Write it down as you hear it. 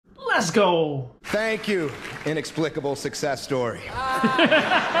Let's go. Thank you, inexplicable success story. Hey,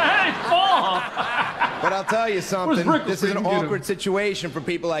 Paul! But I'll tell you something, Rick this is an so you can get awkward situation for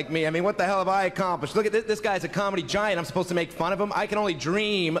people like me. I mean, what the hell have I accomplished? Look at this guy's a comedy giant. I'm supposed to make fun of him. I can only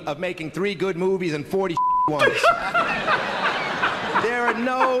dream of making 3 good movies and 40 ones. There are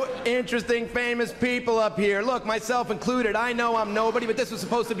no interesting, famous people up here. Look, myself included, I know I'm nobody, but this was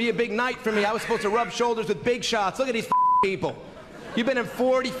supposed to be a big night for me. I was supposed to rub shoulders with big shots. Look at these people. You've been in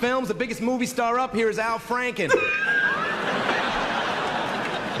 40 films. The biggest movie star up here is Al Franken.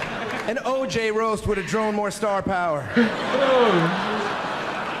 An OJ roast would have drawn more star power.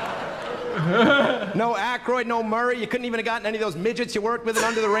 No Aykroyd, no Murray. You couldn't even have gotten any of those midgets you worked with in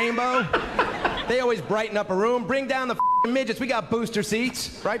Under the Rainbow. They always brighten up a room. Bring down the midgets. We got booster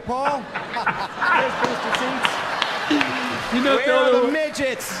seats. Right, Paul? There's booster seats. You know, Where are the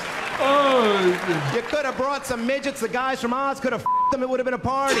midgets? Oh. You could have brought some midgets. The guys from Oz could have them. It would have been a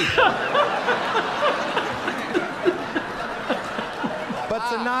party. But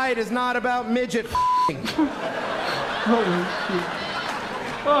tonight is not about midget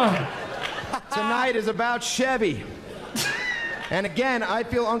Tonight is about Chevy. And again, I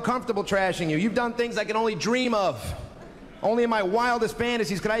feel uncomfortable trashing you. You've done things I can only dream of. Only in my wildest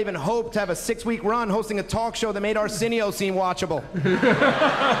fantasies could I even hope to have a 6-week run hosting a talk show that made Arsenio seem watchable.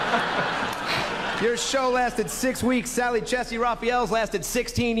 Your show lasted 6 weeks. Sally Jesse Raphael's lasted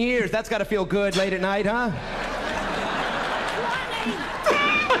 16 years. That's got to feel good late at night, huh?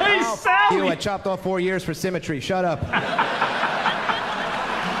 Hey, Oh, Sally! you, I chopped off 4 years for symmetry. Shut up.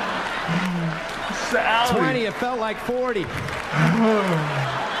 Sally. 20, it felt like 40.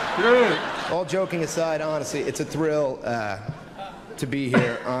 Good. All joking aside, honestly, it's a thrill to be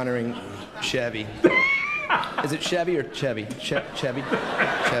here honoring Chevy. Is it Chevy or Chevy? Chevy? Chevy?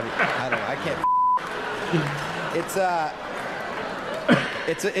 I don't know. I can't.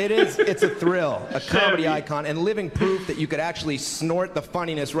 It's a thrill, a comedy icon, and living proof that you could actually snort the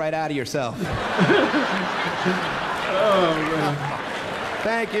funniness right out of yourself. Oh, man.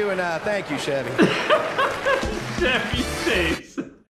 Thank you, and thank you, Chevy. Chevy Chase.